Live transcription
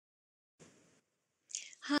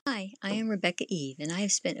Hi, I am Rebecca Eve, and I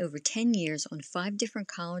have spent over 10 years on 5 different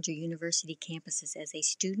college or university campuses as a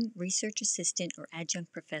student, research assistant, or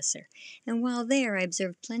adjunct professor. And while there, I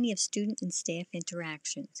observed plenty of student and staff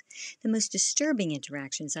interactions. The most disturbing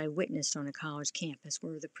interactions I witnessed on a college campus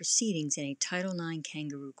were the proceedings in a Title IX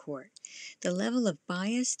kangaroo court. The level of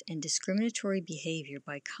biased and discriminatory behavior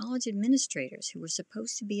by college administrators who were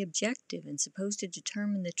supposed to be objective and supposed to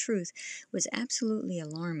determine the truth was absolutely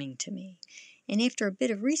alarming to me. And after a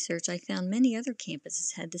bit of research, I found many other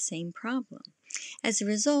campuses had the same problem. As a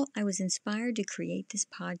result, I was inspired to create this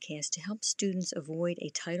podcast to help students avoid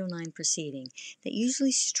a Title IX proceeding that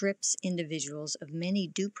usually strips individuals of many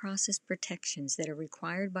due process protections that are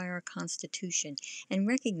required by our Constitution and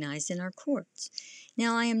recognized in our courts.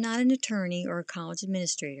 Now, I am not an attorney or a college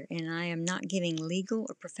administrator, and I am not giving legal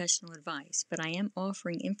or professional advice, but I am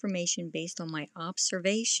offering information based on my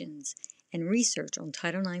observations and research on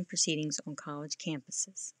Title IX proceedings on college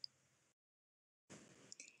campuses.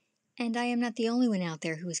 And I am not the only one out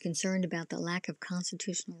there who is concerned about the lack of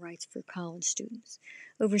constitutional rights for college students.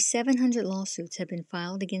 Over 700 lawsuits have been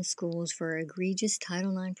filed against schools for egregious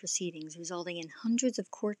Title IX proceedings, resulting in hundreds of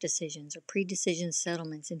court decisions or pre-decision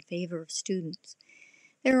settlements in favor of students.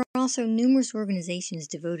 There are also numerous organizations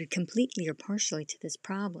devoted completely or partially to this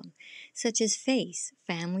problem, such as FACE,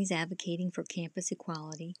 Families Advocating for Campus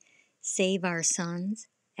Equality, Save Our Sons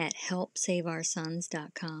at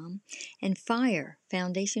helpsaveoursons.com, and FIRE,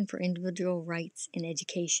 Foundation for Individual Rights in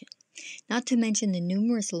Education. Not to mention the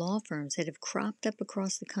numerous law firms that have cropped up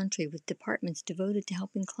across the country with departments devoted to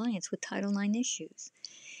helping clients with Title IX issues.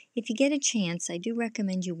 If you get a chance, I do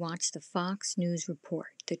recommend you watch the Fox News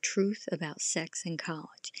report, The Truth About Sex in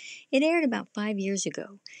College. It aired about 5 years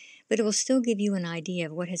ago, but it will still give you an idea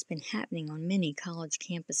of what has been happening on many college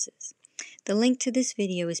campuses. The link to this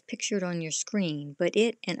video is pictured on your screen, but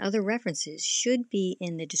it and other references should be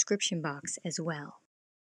in the description box as well.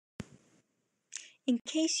 In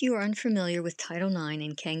case you are unfamiliar with Title IX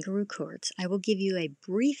and kangaroo courts, I will give you a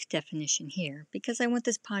brief definition here because I want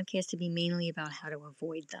this podcast to be mainly about how to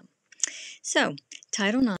avoid them. So,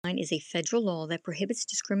 Title IX is a federal law that prohibits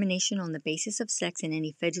discrimination on the basis of sex in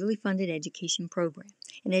any federally funded education program.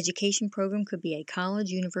 An education program could be a college,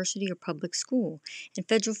 university, or public school, and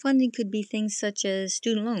federal funding could be things such as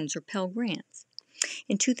student loans or Pell Grants.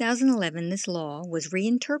 In 2011, this law was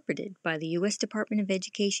reinterpreted by the U.S. Department of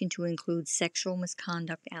Education to include sexual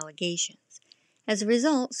misconduct allegations. As a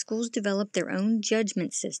result, schools developed their own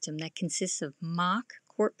judgment system that consists of mock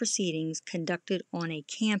court proceedings conducted on a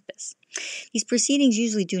campus. These proceedings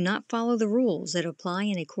usually do not follow the rules that apply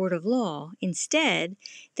in a court of law. Instead,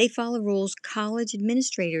 they follow rules college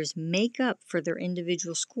administrators make up for their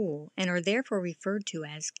individual school and are therefore referred to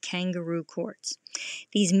as kangaroo courts.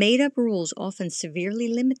 These made-up rules often severely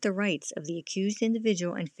limit the rights of the accused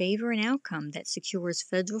individual and favor an outcome that secures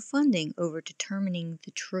federal funding over determining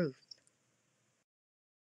the truth.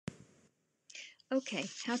 Okay,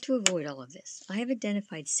 how to avoid all of this. I have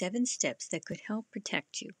identified 7 steps that could help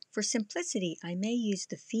protect you. For simplicity, I may use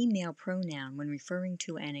the female pronoun when referring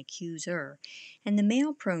to an accuser and the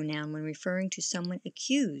male pronoun when referring to someone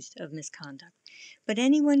accused of misconduct. But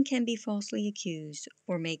anyone can be falsely accused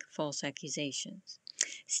or make false accusations.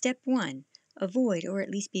 Step 1. Avoid or at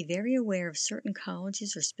least be very aware of certain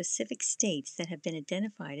colleges or specific states that have been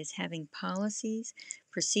identified as having policies,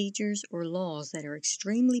 procedures, or laws that are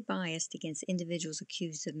extremely biased against individuals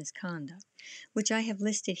accused of misconduct, which I have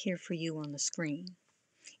listed here for you on the screen.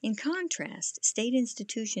 In contrast, state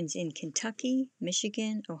institutions in Kentucky,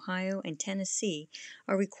 Michigan, Ohio, and Tennessee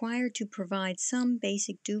are required to provide some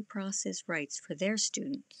basic due process rights for their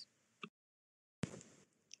students.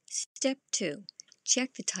 Step 2.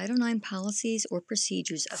 Check the Title IX policies or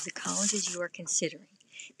procedures of the colleges you are considering.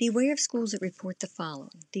 Beware of schools that report the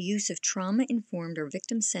following: the use of trauma-informed or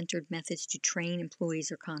victim-centered methods to train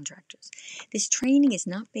employees or contractors. This training is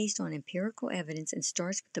not based on empirical evidence and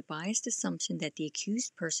starts with the biased assumption that the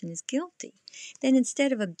accused person is guilty. Then,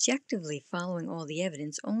 instead of objectively following all the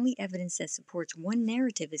evidence, only evidence that supports one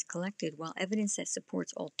narrative is collected, while evidence that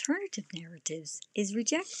supports alternative narratives is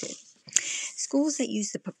rejected. Schools that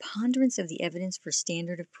use the preponderance of the evidence for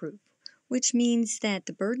standard of proof, which means that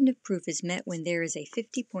the burden of proof is met when there is a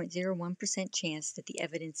 50.01% chance that the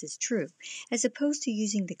evidence is true, as opposed to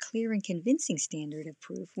using the clear and convincing standard of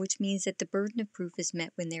proof, which means that the burden of proof is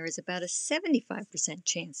met when there is about a 75%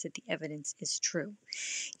 chance that the evidence is true.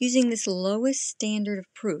 Using this lowest standard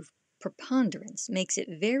of proof, preponderance, makes it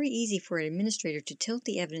very easy for an administrator to tilt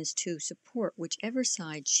the evidence to support whichever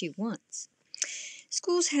side she wants.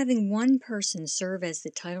 Schools having one person serve as the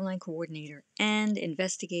Title IX coordinator and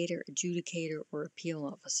investigator, adjudicator, or appeal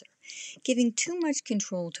officer. Giving too much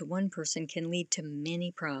control to one person can lead to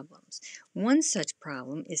many problems. One such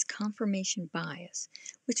problem is confirmation bias,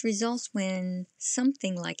 which results when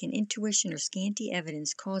something like an intuition or scanty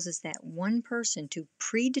evidence causes that one person to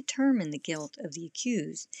predetermine the guilt of the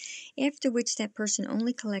accused, after which that person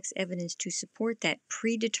only collects evidence to support that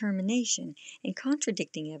predetermination, and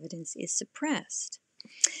contradicting evidence is suppressed.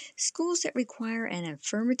 Schools that require an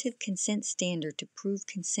affirmative consent standard to prove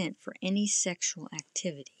consent for any sexual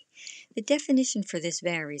activity. The definition for this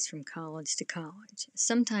varies from college to college.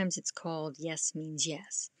 Sometimes it's called yes means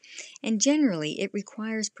yes, and generally it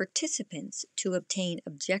requires participants to obtain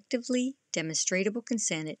objectively demonstrable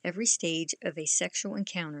consent at every stage of a sexual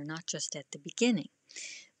encounter, not just at the beginning.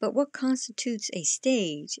 But what constitutes a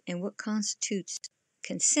stage and what constitutes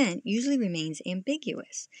consent usually remains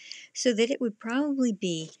ambiguous, so that it would probably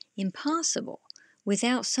be impossible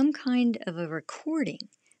without some kind of a recording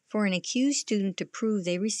for an accused student to prove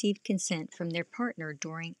they received consent from their partner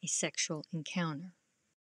during a sexual encounter.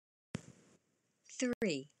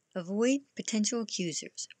 3. Avoid potential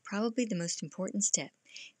accusers, probably the most important step.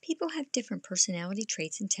 People have different personality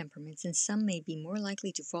traits and temperaments, and some may be more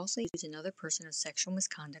likely to falsely accuse another person of sexual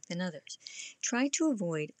misconduct than others. Try to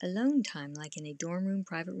avoid alone time, like in a dorm room,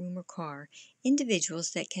 private room, or car,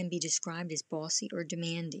 individuals that can be described as bossy or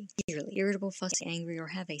demanding, irritable, fussy, angry, or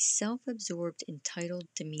have a self-absorbed, entitled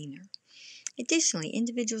demeanor. Additionally,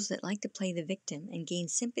 individuals that like to play the victim and gain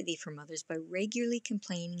sympathy from others by regularly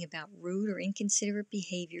complaining about rude or inconsiderate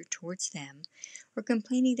behavior towards them, or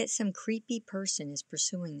complaining that some creepy person is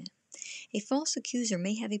pursuing them. A false accuser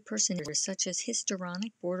may have a personality such as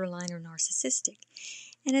histrionic, borderline, or narcissistic,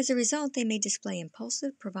 and as a result they may display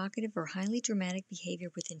impulsive, provocative, or highly dramatic behavior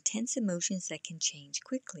with intense emotions that can change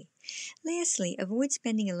quickly. Lastly, avoid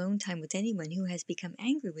spending alone time with anyone who has become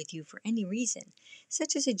angry with you for any reason,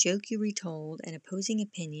 such as a joke you retold, an opposing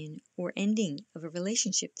opinion, or ending of a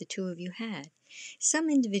relationship the two of you had. Some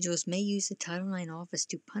individuals may use the Title IX office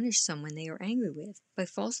to punish someone they are angry with by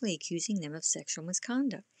falsely accusing them of sexual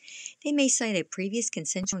misconduct. They may cite a previous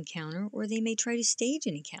consensual encounter, or they may try to stage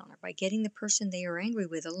an encounter by getting the person they are angry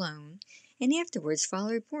with alone, and afterwards file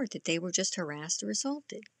a report that they were just harassed or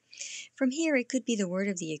assaulted. From here, it could be the word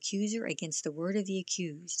of the accuser against the word of the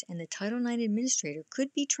accused, and the Title IX administrator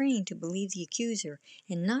could be trained to believe the accuser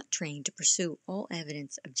and not trained to pursue all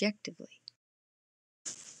evidence objectively.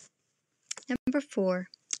 Number 4,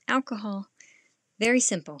 alcohol. Very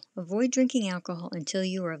simple. Avoid drinking alcohol until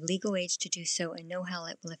you are of legal age to do so and know how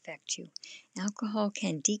it will affect you. Alcohol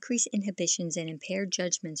can decrease inhibitions and impair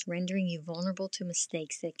judgments, rendering you vulnerable to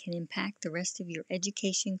mistakes that can impact the rest of your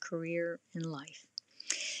education, career, and life.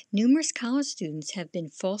 Numerous college students have been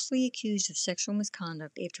falsely accused of sexual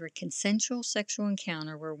misconduct after a consensual sexual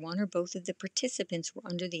encounter where one or both of the participants were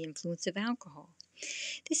under the influence of alcohol.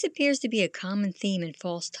 This appears to be a common theme in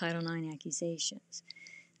false Title IX accusations.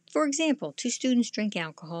 For example, 2 students drink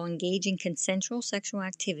alcohol, engage in consensual sexual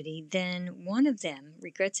activity, then one of them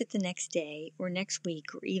regrets it the next day or next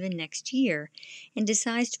week or even next year and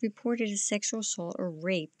decides to report it as sexual assault or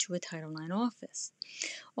rape to a Title IX office,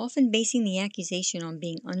 often basing the accusation on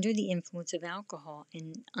being under the influence of alcohol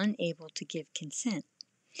and unable to give consent.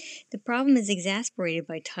 The problem is exasperated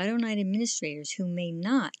by Title IX administrators who may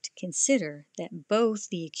not consider that both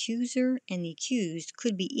the accuser and the accused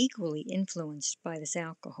could be equally influenced by this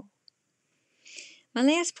alcohol. My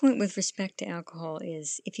last point with respect to alcohol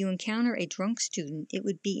is, if you encounter a drunk student, it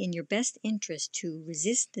would be in your best interest to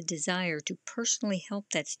resist the desire to personally help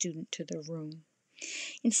that student to their room.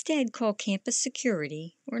 Instead, call campus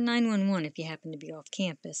security, or 911 if you happen to be off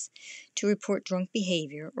campus, to report drunk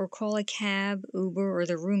behavior, or call a cab, Uber, or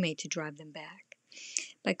their roommate to drive them back.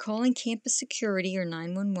 By calling campus security or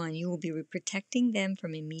 911, you will be protecting them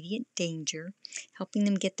from immediate danger, helping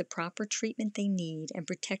them get the proper treatment they need, and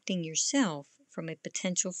protecting yourself from a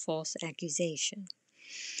potential false accusation.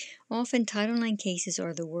 Often, Title IX cases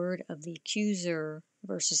are the word of the accuser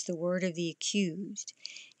versus the word of the accused,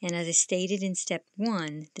 and as I stated in Step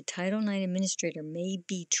 1, the Title IX administrator may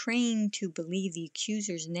be trained to believe the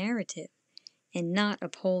accuser's narrative and not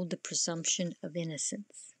uphold the presumption of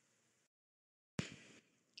innocence.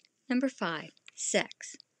 Number 5,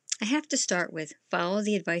 sex. I have to start with follow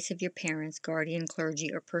the advice of your parents, guardian, clergy,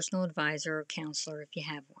 or personal advisor or counselor if you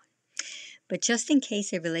have one. But just in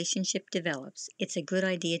case a relationship develops, it's a good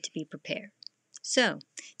idea to be prepared. So,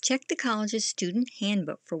 check the college's student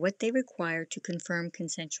handbook for what they require to confirm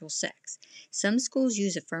consensual sex. Some schools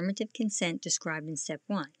use affirmative consent described in Step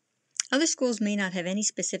 1. Other schools may not have any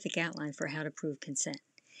specific outline for how to prove consent.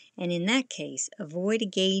 And in that case, avoid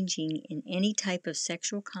engaging in any type of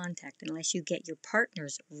sexual contact unless you get your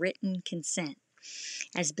partner's written consent.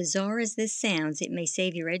 As bizarre as this sounds, it may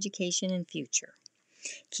save your education and future.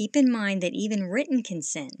 Keep in mind that even written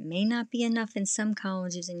consent may not be enough in some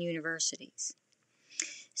colleges and universities.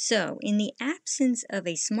 So, in the absence of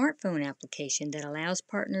a smartphone application that allows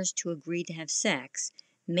partners to agree to have sex,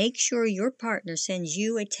 make sure your partner sends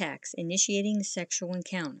you a text initiating the sexual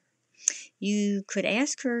encounter. You could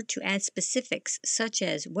ask her to add specifics such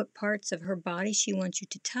as what parts of her body she wants you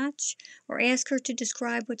to touch, or ask her to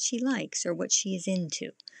describe what she likes or what she is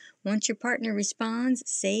into. Once your partner responds,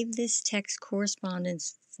 save this text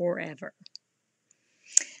correspondence forever.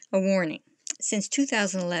 A warning. Since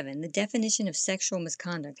 2011, the definition of sexual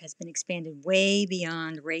misconduct has been expanded way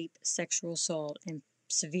beyond rape, sexual assault, and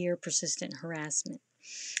severe persistent harassment.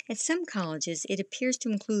 At some colleges, it appears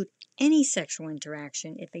to include any sexual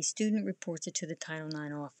interaction if a student reports it to the Title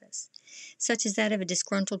IX office, such as that of a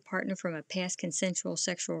disgruntled partner from a past consensual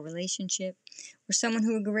sexual relationship, or someone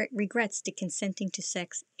who regrets to consenting to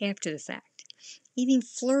sex after the fact. Even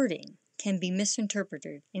flirting can be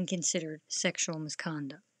misinterpreted and considered sexual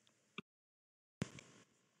misconduct.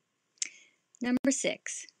 Number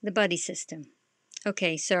 6, the buddy system.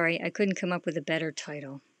 Okay, sorry, I couldn't come up with a better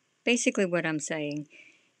title. Basically what I'm saying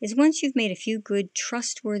is once you've made a few good,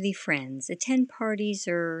 trustworthy friends, attend parties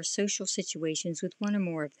or social situations with one or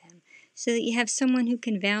more of them so that you have someone who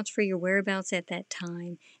can vouch for your whereabouts at that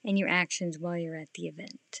time and your actions while you're at the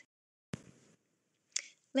event.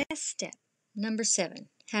 Last step, number 7,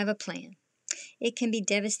 have a plan. It can be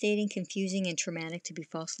devastating, confusing, and traumatic to be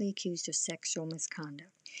falsely accused of sexual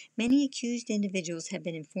misconduct. Many accused individuals have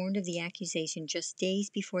been informed of the accusation just days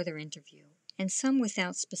before their interview, and some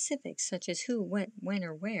without specifics such as who, what, when,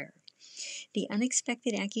 or where. The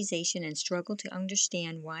unexpected accusation and struggle to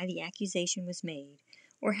understand why the accusation was made,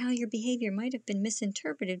 or how your behavior might have been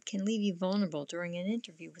misinterpreted, can leave you vulnerable during an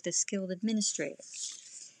interview with a skilled administrator.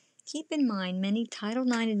 Keep in mind many Title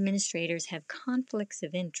IX administrators have conflicts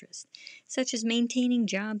of interest, such as maintaining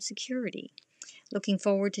job security, looking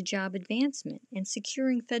forward to job advancement, and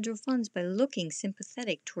securing federal funds by looking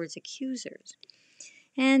sympathetic towards accusers.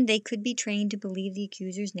 And they could be trained to believe the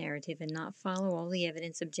accuser's narrative and not follow all the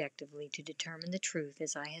evidence objectively to determine the truth,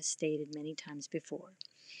 as I have stated many times before.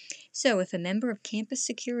 So, if a member of campus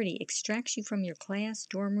security extracts you from your class,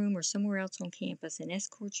 dorm room, or somewhere else on campus and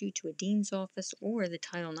escorts you to a dean's office or the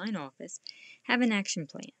Title IX office, have an action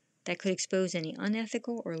plan that could expose any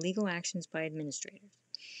unethical or illegal actions by administrators.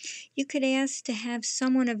 You could ask to have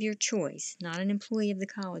someone of your choice, not an employee of the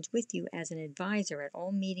college, with you as an advisor at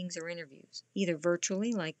all meetings or interviews, either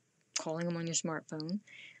virtually, like calling them on your smartphone,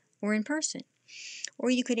 or in person. Or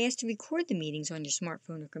you could ask to record the meetings on your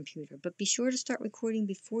smartphone or computer, but be sure to start recording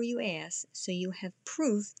before you ask so you have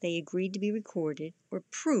proof they agreed to be recorded or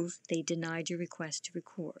proof they denied your request to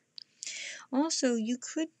record. Also, you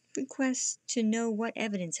could request to know what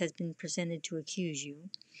evidence has been presented to accuse you,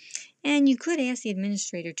 and you could ask the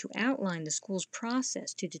administrator to outline the school's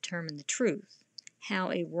process to determine the truth, how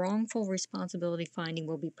a wrongful responsibility finding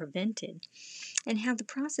will be prevented, and how the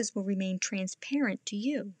process will remain transparent to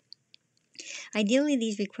you. Ideally,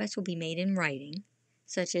 these requests will be made in writing,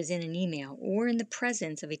 such as in an email, or in the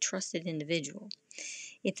presence of a trusted individual.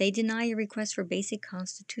 If they deny your request for basic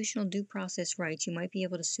constitutional due process rights, you might be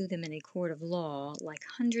able to sue them in a court of law, like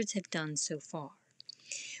hundreds have done so far.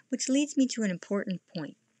 Which leads me to an important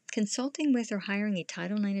point. Consulting with or hiring a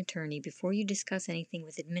Title IX attorney before you discuss anything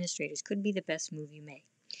with administrators could be the best move you make.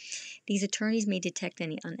 These attorneys may detect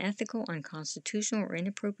any unethical, unconstitutional, or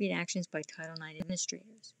inappropriate actions by Title IX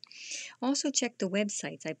administrators. Also check the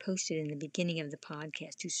websites I posted in the beginning of the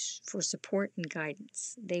podcast for support and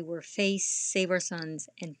guidance. They were FACE, Save Our Sons,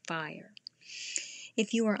 and FIRE.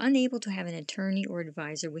 If you are unable to have an attorney or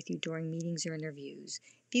advisor with you during meetings or interviews,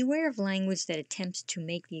 beware of language that attempts to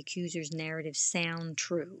make the accuser's narrative sound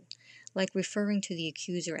true, like referring to the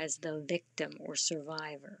accuser as the victim or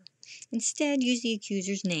survivor. Instead, use the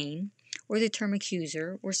accuser's name, or the term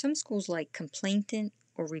accuser, or some schools like complainant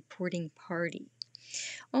or reporting party.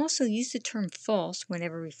 Also, use the term false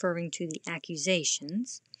whenever referring to the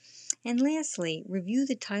accusations. And lastly, review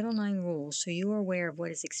the Title IX rules so you are aware of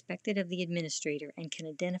what is expected of the administrator and can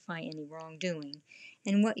identify any wrongdoing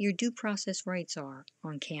and what your due process rights are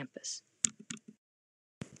on campus.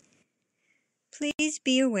 Please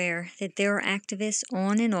be aware that there are activists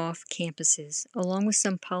on and off campuses, along with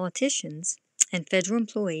some politicians and federal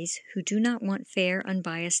employees who do not want fair,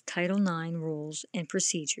 unbiased Title IX rules and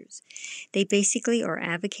procedures. They basically are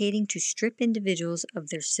advocating to strip individuals of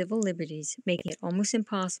their civil liberties, making it almost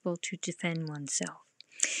impossible to defend oneself.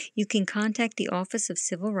 You can contact the Office of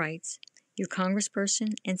Civil Rights, your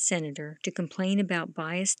congressperson and senator to complain about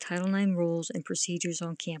biased Title IX rules and procedures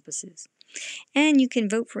on campuses. And you can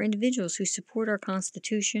vote for individuals who support our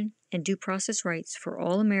Constitution and due process rights for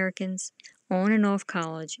all Americans on and off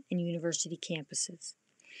college and university campuses.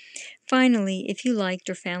 Finally, if you liked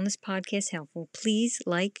or found this podcast helpful, please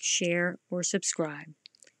like, share, or subscribe.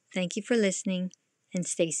 Thank you for listening, and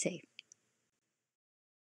stay safe.